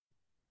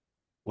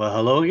Well,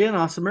 hello again,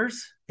 awesomers.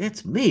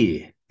 It's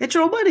me. It's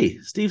your old buddy,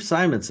 Steve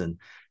Simonson.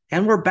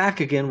 And we're back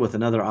again with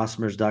another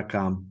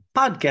awesomers.com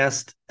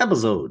podcast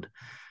episode.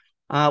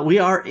 We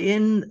are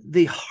in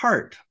the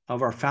heart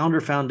of our Founder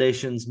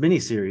Foundations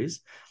mini-series,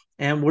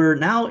 and we're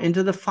now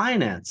into the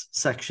finance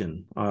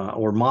section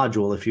or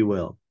module, if you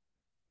will.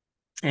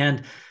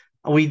 And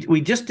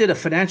we just did a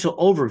financial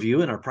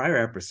overview in our prior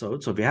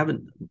episode. So if you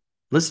haven't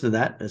listened to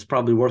that, it's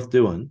probably worth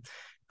doing.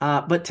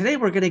 But today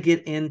we're going to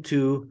get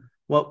into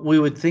what we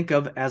would think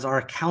of as our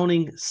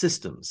accounting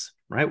systems,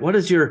 right? What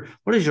is your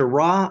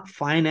raw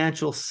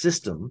financial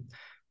system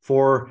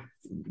for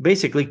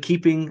basically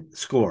keeping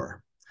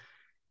score?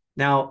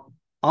 Now,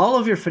 all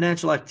of your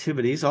financial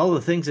activities, all the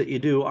things that you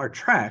do are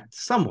tracked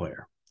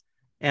somewhere.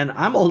 And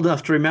I'm old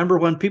enough to remember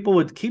when people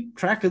would keep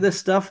track of this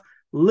stuff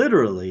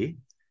literally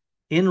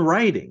in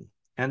writing.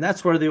 And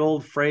that's where the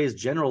old phrase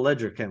general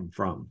ledger came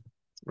from,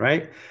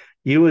 right?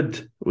 You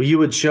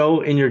would show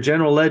in your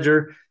general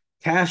ledger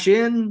cash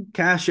in,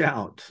 cash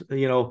out,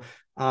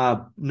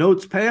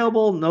 notes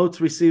payable, notes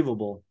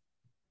receivable.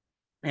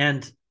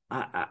 And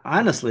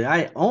honestly,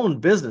 I owned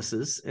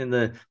businesses in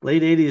the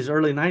late 80s,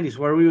 early 90s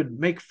where we would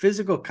make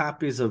physical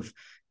copies of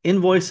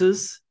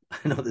invoices.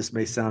 I know this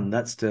may sound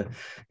nuts to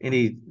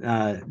any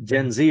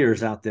Gen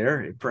Zers out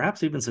there,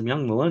 perhaps even some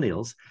young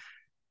millennials,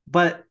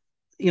 but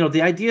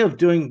the idea of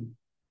doing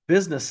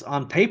business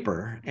on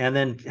paper and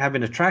then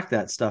having to track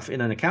that stuff in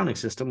an accounting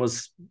system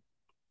was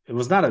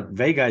not a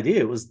vague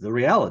idea. It was the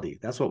reality.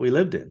 That's what we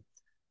lived in.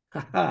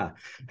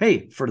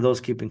 Hey, for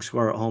those keeping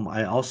score at home,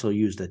 I also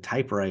used a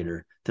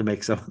typewriter to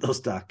make some of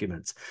those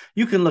documents.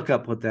 You can look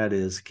up what that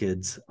is,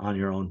 kids, on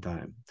your own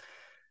time.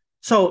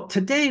 So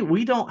today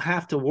we don't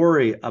have to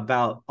worry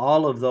about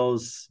all of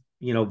those,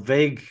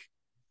 vague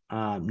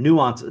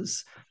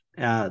nuances,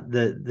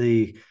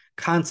 the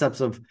concepts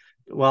of,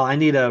 well, I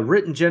need a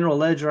written general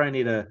ledger. I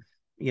need a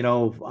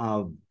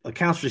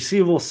accounts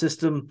receivable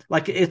system.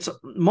 Like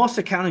most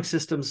accounting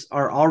systems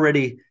are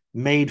already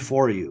made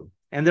for you,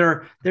 and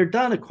they're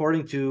done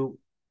according to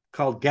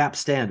called GAAP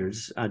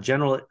standards,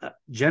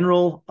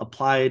 general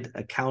applied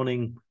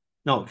accounting.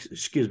 No,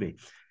 excuse me.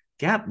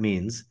 GAAP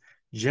means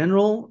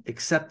general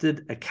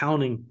accepted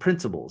accounting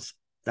principles.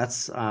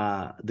 That's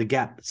the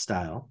GAAP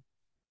style.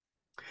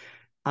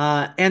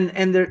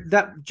 And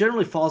that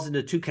generally falls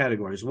into two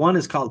categories. One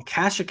is called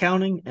cash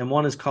accounting, and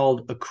one is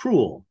called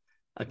accrual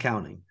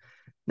accounting.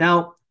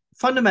 Now,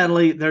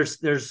 fundamentally,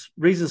 there's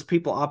reasons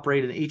people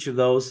operate in each of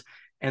those,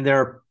 and there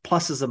are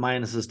pluses and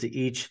minuses to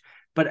each.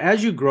 But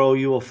as you grow,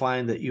 you will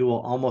find that you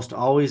will almost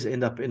always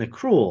end up in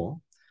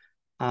accrual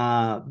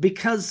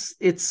because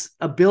its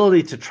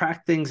ability to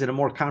track things in a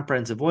more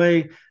comprehensive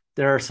way.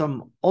 There are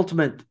some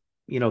ultimate,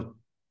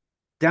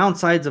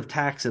 downsides of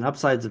tax and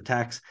upsides of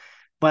tax,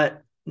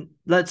 but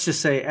let's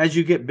just say as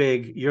you get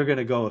big, you're going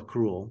to go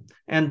accrual.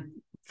 And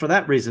for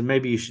that reason,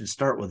 maybe you should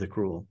start with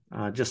accrual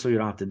just so you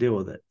don't have to deal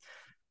with it.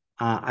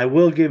 I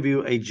will give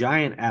you a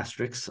giant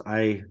asterisk.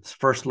 I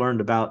first learned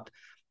about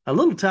a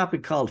little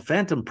topic called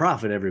phantom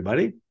profit,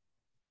 everybody.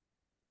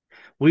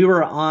 We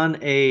were on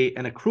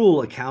an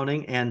accrual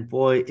accounting, and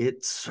boy,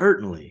 it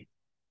certainly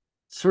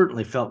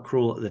felt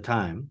cruel at the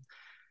time.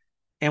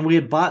 And we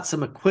had bought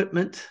some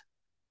equipment,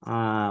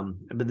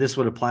 but this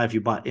would apply if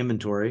you bought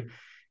inventory.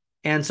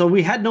 And so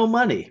we had no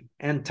money,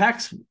 and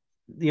tax,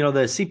 the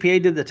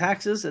CPA did the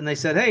taxes, and they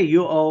said, hey,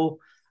 you owe,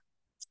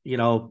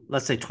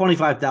 let's say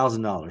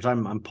 $25,000.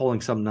 I'm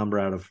pulling some number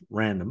out of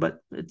random, but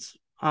it's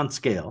on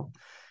scale.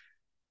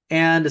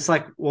 And it's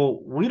like, well,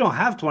 we don't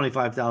have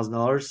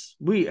 $25,000.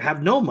 We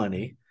have no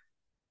money.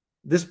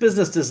 This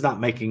business is not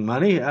making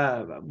money.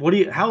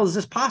 How is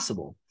this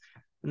possible?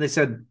 And they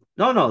said,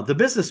 no, the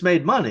business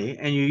made money,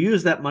 and you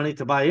use that money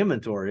to buy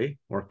inventory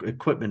or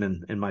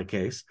equipment in my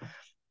case.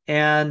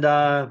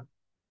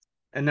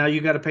 And now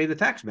you got to pay the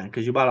tax man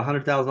because you bought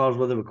 $100,000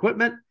 worth of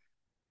equipment,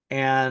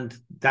 and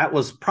that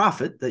was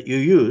profit that you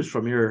used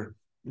from your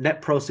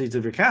net proceeds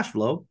of your cash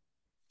flow.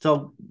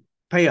 So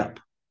pay up.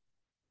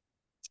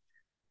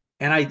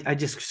 And I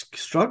just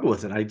struggle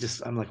with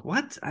it. I'm like,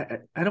 what?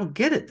 I don't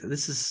get it.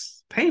 This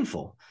is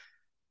painful.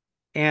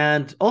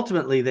 And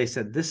ultimately they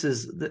said, this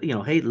is,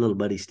 hey, little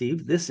buddy,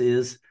 Steve, this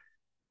is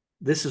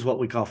what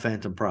we call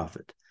phantom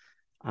profit.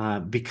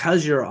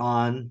 Because you're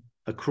on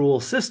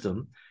accrual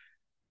system,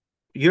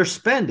 you're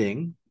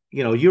spending,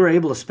 you're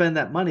able to spend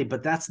that money,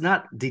 but that's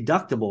not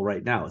deductible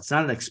right now. It's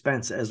not an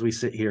expense as we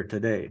sit here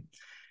today.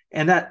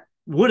 And that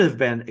would have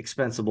been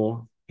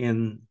expensable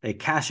in a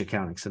cash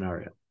accounting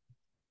scenario.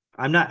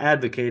 I'm not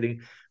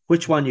advocating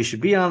which one you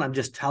should be on. I'm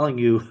just telling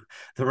you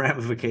the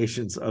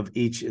ramifications of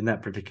each in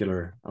that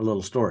particular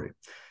little story.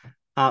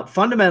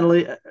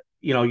 Fundamentally,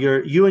 you and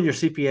your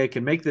CPA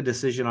can make the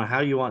decision on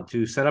how you want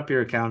to set up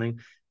your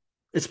accounting.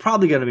 It's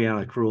probably going to be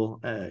on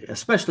accrual,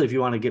 especially if you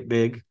want to get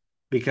big,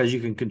 because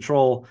you can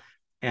control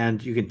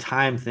and you can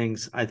time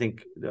things, I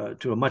think,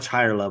 to a much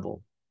higher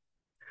level.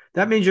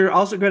 That means you're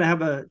also going to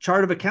have a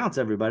chart of accounts,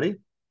 everybody.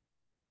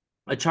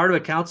 A chart of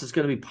accounts is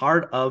going to be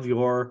part of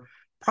your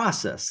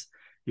process.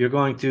 You're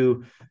going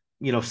to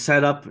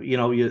set up,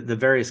 the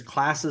various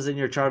classes in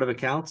your chart of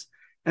accounts.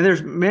 And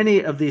there's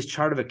many of these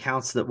chart of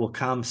accounts that will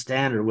come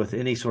standard with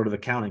any sort of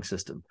accounting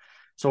system.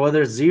 So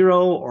whether it's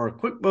Xero or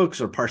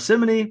QuickBooks or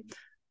Parsimony,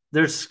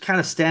 there's kind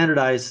of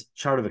standardized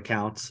chart of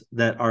accounts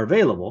that are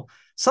available,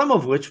 some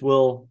of which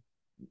will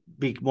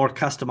be more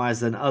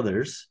customized than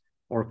others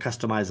or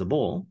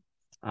customizable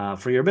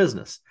for your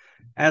business.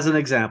 As an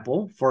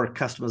example, for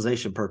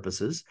customization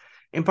purposes,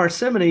 in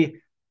Parsimony,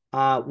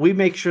 we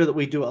make sure that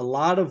we do a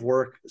lot of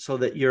work so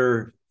that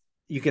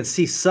you can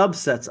see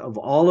subsets of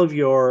all of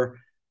your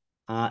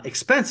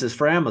expenses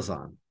for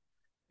Amazon.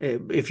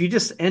 If you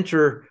just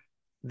enter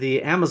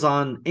the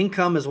Amazon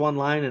income as one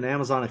line and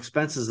Amazon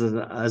expenses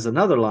as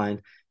another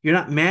line, you're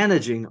not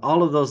managing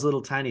all of those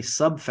little tiny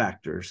sub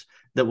factors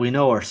that we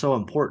know are so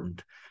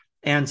important.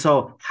 And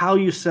so how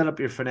you set up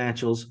your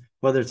financials,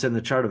 whether it's in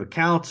the chart of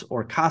accounts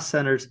or cost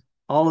centers,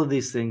 all of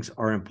these things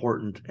are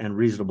important and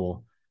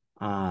reasonable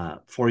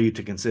for you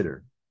to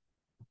consider.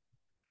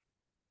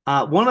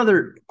 One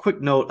other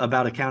quick note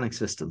about accounting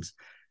systems.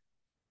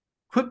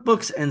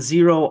 QuickBooks and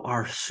Xero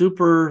are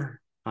super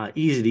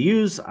easy to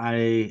use.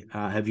 I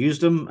have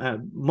used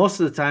them. Most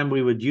of the time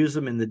we would use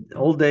them in the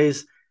old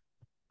days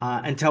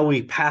until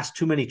we passed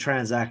too many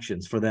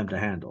transactions for them to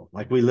handle.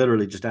 Like we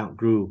literally just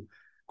outgrew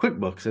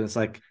QuickBooks, and it's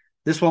like,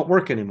 this won't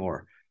work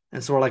anymore.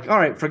 And so we're like, all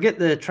right, forget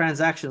the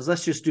transactions.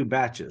 Let's just do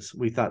batches.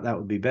 We thought that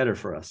would be better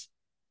for us.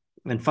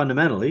 And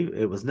fundamentally,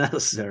 it was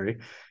necessary.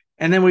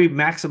 And then we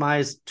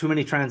maximized too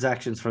many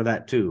transactions for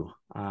that too.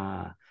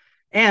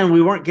 And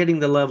we weren't getting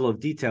the level of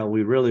detail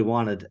we really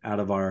wanted out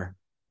of our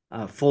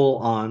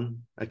full-on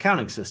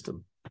accounting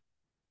system.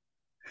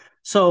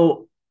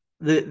 So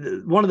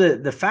one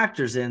of the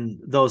factors in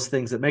those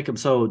things that make them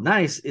so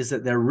nice is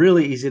that they're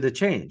really easy to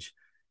change.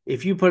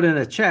 If you put in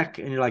a check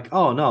and you're like,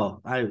 oh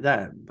no,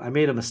 I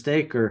made a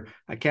mistake or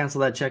I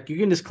canceled that check, you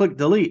can just click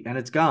delete and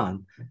it's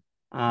gone.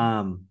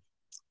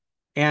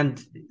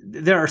 And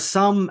there are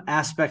some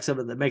aspects of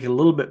it that make it a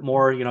little bit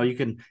more, you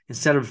can,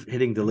 instead of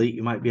hitting delete,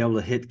 you might be able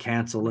to hit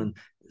cancel and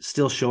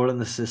still show it in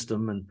the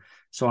system and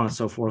so on and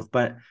so forth.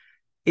 But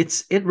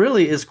it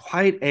really is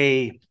quite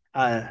a,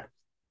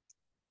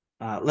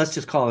 let's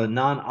just call it a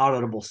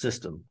non-auditable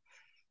system.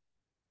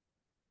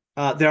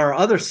 There are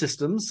other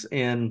systems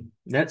in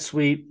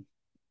NetSuite,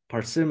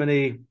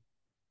 Parsimony,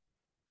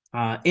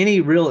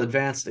 any real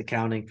advanced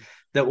accounting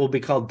that will be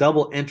called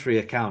double entry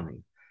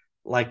accounting.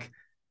 Like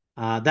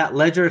that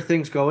ledger,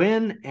 things go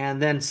in, and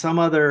then some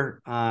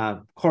other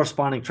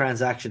corresponding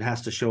transaction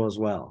has to show as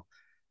well.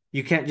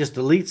 You can't just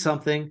delete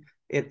something.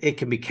 It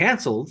can be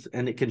canceled,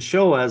 and it can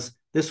show as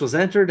this was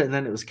entered and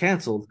then it was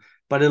canceled,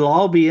 but it'll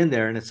all be in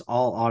there and it's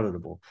all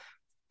auditable.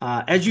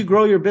 As you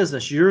grow your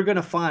business, you're going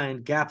to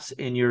find gaps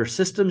in your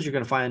systems. You're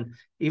going to find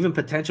even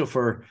potential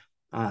for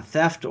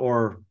theft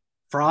or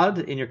fraud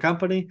in your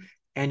company.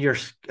 And your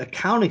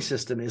accounting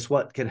system is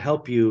what can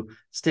help you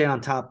stay on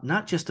top,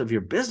 not just of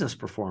your business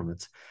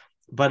performance,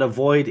 but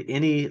avoid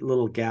any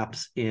little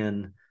gaps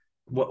in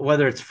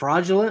whether it's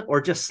fraudulent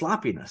or just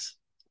sloppiness.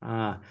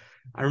 I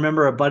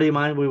remember a buddy of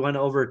mine, we went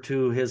over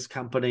to his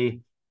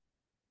company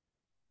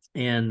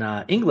in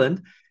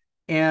England,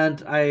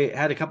 and I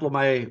had a couple of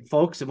my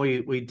folks, and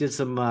we did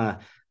some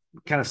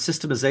kind of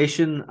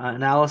systemization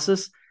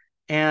analysis,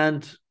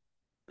 and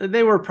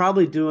they were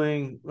probably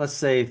doing, let's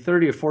say,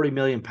 30 or 40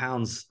 million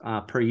pounds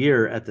per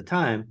year at the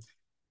time.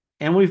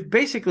 And we've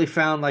basically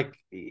found, like,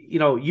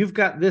 you've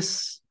got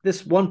this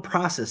one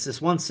process,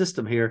 this one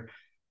system here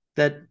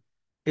that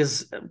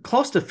is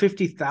close to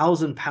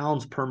 50,000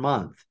 pounds per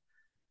month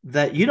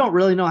that you don't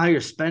really know how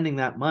you're spending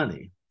that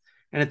money.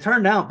 And it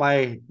turned out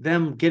by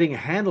them getting a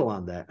handle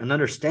on that and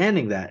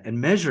understanding that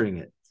and measuring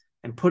it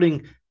and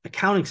putting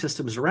accounting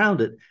systems around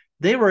it,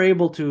 they were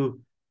able to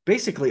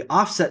basically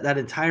offset that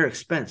entire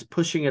expense,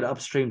 pushing it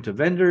upstream to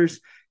vendors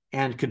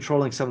and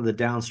controlling some of the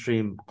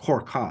downstream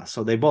core costs.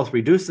 So they both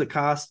reduced the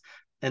cost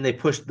and they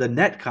pushed the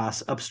net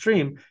costs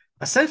upstream,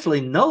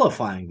 essentially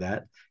nullifying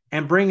that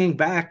and bringing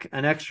back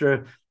an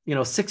extra,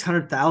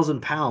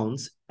 600,000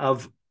 pounds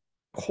of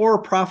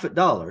core profit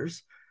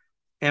dollars.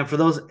 And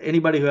for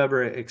anybody who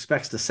ever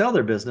expects to sell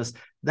their business,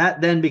 that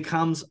then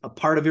becomes a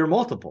part of your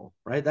multiple,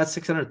 right? That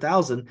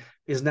 600,000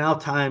 is now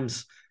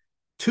times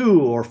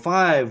 2 or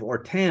 5 or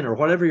 10 or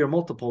whatever your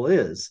multiple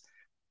is.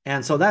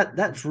 And so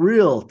that's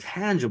real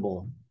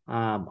tangible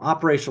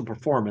operational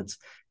performance.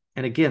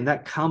 And again,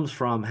 that comes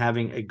from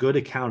having a good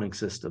accounting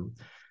system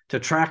to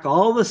track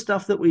all the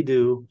stuff that we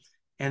do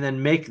and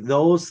then make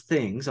those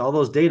things, all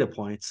those data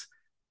points,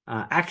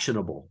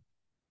 actionable.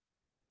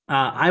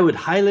 I would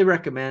highly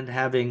recommend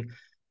having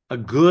a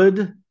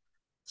good,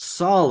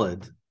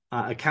 solid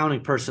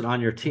accounting person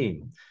on your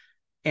team.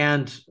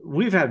 And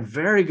we've had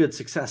very good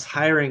success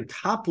hiring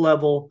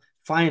top-level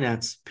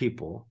finance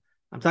people.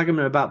 I'm talking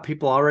about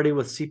people already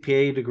with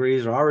CPA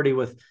degrees or already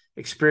with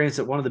experience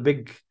at one of the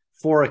big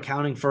 4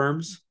 accounting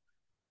firms.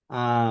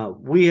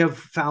 We have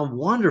found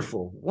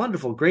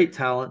wonderful, great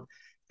talent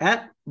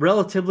at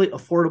relatively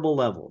affordable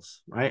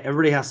levels, right?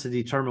 Everybody has to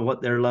determine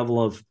what their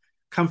level of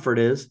comfort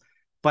is.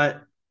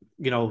 But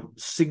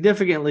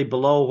significantly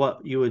below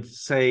what you would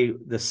say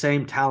the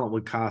same talent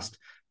would cost,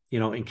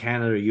 in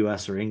Canada or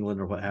US or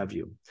England or what have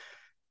you.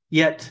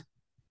 Yet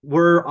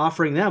we're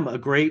offering them a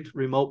great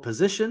remote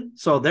position.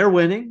 So they're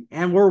winning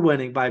and we're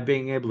winning by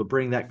being able to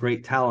bring that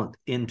great talent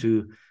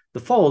into the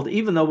fold,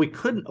 even though we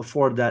couldn't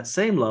afford that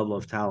same level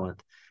of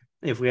talent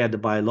if we had to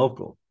buy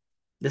local.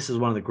 This is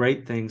one of the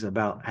great things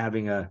about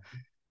having a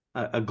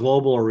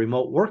global or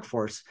remote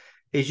workforce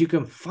is you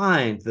can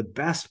find the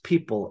best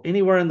people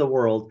anywhere in the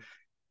world.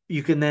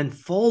 You can then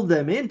fold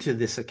them into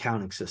this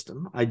accounting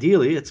system.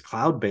 Ideally, it's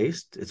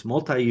cloud-based, it's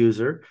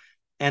multi-user,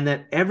 and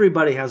that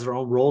everybody has their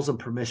own roles and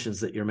permissions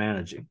that you're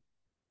managing.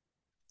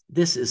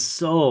 This is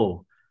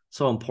so,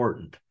 so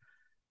important.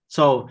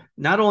 So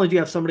not only do you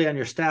have somebody on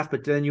your staff,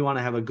 but then you want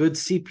to have a good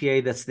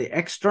CPA that's the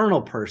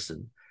external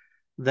person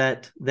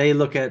that they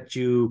look at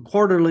you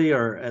quarterly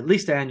or at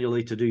least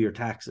annually to do your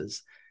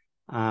taxes.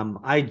 I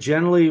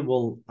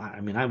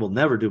will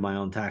never do my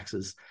own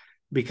taxes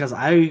because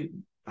I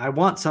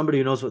want somebody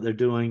who knows what they're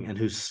doing and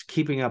who's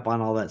keeping up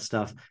on all that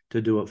stuff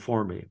to do it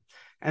for me.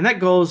 And that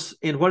goes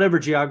in whatever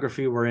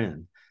geography we're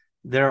in.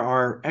 There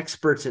are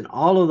experts in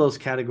all of those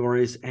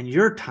categories, and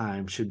your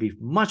time should be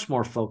much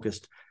more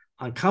focused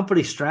on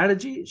company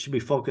strategy. It should be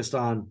focused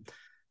on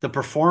the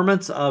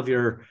performance of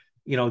your,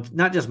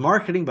 not just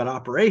marketing, but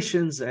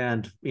operations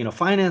and,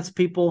 finance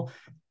people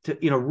to,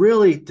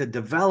 really to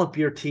develop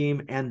your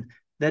team and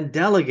then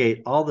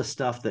delegate all the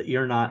stuff that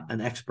you're not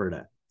an expert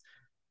at.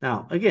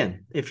 Now,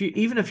 again,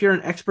 even if you're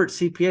an expert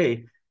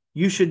CPA,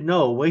 you should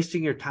know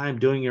wasting your time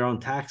doing your own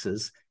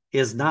taxes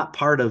is not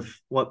part of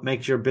what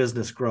makes your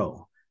business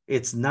grow.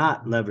 It's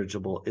not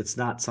leverageable. It's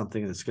not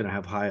something that's going to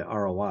have high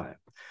ROI.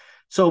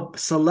 So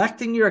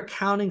selecting your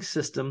accounting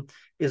system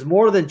is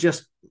more than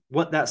just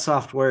what that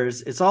software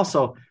is. It's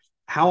also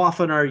how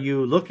often are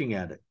you looking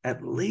at it?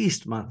 At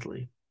least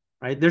monthly,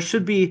 right? There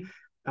should be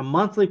a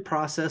monthly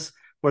process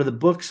where the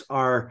books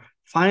are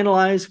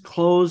finalized,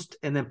 closed,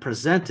 and then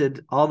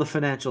presented all the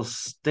financial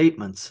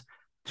statements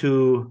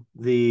to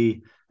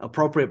the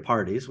appropriate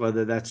parties,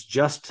 whether that's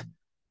just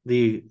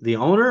the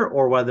owner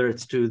or whether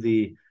it's to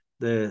the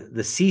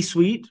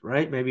C-suite,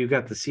 right? Maybe you've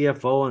got the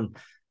CFO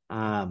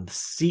and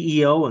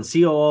CEO and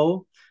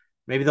COO.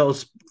 Maybe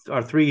those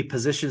are three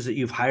positions that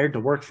you've hired to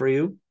work for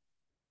you.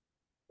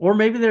 Or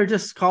maybe they're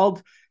just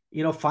called,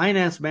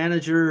 finance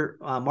manager,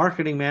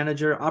 marketing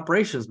manager,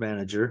 operations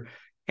manager.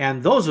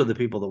 And those are the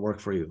people that work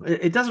for you.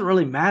 It doesn't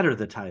really matter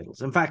the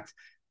titles. In fact,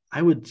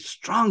 I would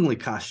strongly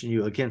caution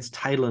you against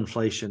title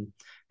inflation.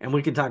 And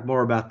we can talk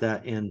more about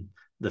that in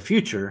the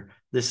future.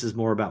 This is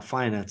more about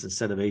finance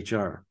instead of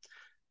HR.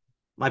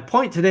 My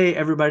point today,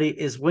 everybody,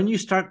 is when you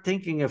start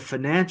thinking of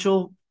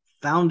financial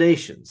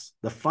foundations,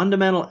 the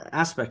fundamental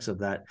aspects of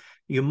that,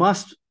 you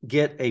must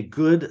get a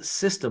good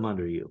system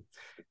under you.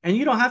 And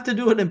you don't have to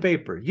do it in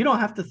paper. You don't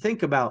have to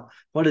think about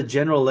what a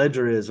general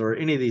ledger is or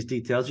any of these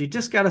details. You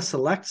just got to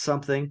select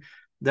something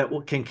that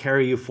can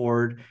carry you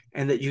forward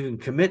and that you can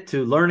commit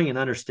to learning and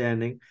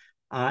understanding.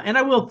 And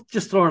I will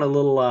just throw in a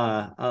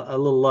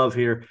little love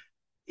here.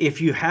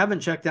 If you haven't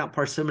checked out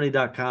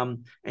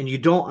Parsimony.com and you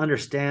don't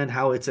understand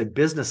how it's a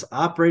business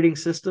operating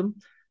system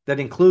that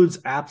includes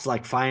apps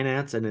like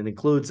finance and it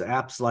includes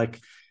apps like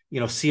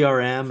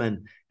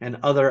CRM and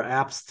other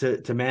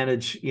apps to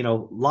manage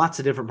lots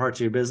of different parts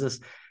of your business,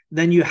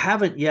 then you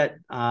haven't yet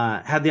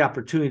had the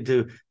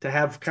opportunity to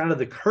have kind of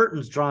the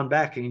curtains drawn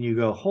back and you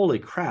go, holy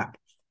crap,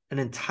 an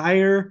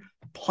entire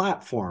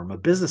platform, a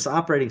business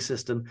operating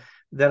system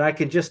that I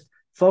can just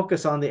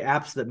focus on the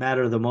apps that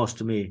matter the most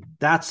to me.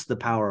 That's the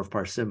power of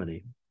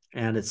Parsimony.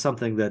 And it's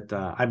something that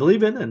I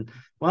believe in. And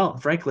well,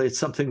 frankly, it's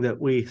something that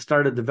we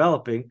started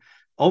developing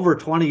over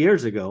 20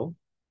 years ago.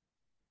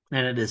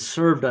 And it has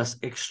served us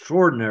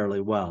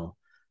extraordinarily well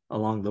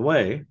along the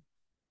way.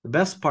 The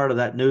best part of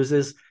that news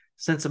is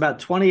since about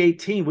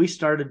 2018, we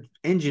started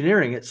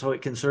engineering it so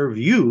it can serve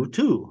you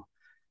too.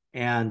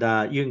 And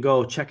you can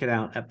go check it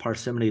out at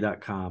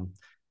parsimony.com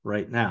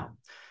right now.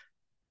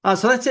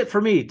 So that's it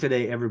for me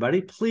today,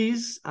 everybody.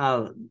 Please,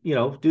 do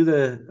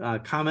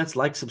the comments,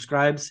 like,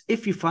 subscribes.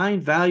 If you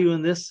find value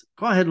in this,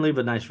 go ahead and leave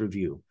a nice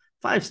review.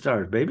 5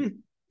 stars, baby.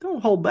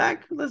 Don't hold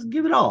back. Let's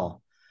give it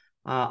all.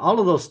 All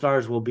of those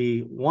stars will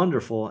be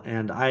wonderful.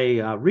 And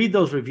I read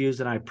those reviews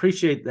and I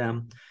appreciate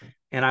them.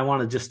 And I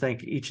want to just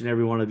thank each and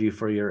every one of you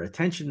for your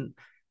attention.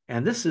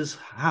 And this is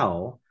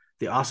how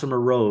the Awesomer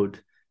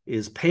Road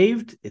is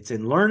paved. It's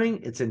in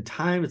learning, it's in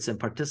time, it's in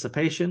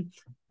participation.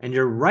 And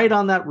you're right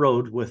on that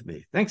road with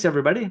me. Thanks,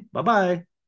 everybody. Bye-bye.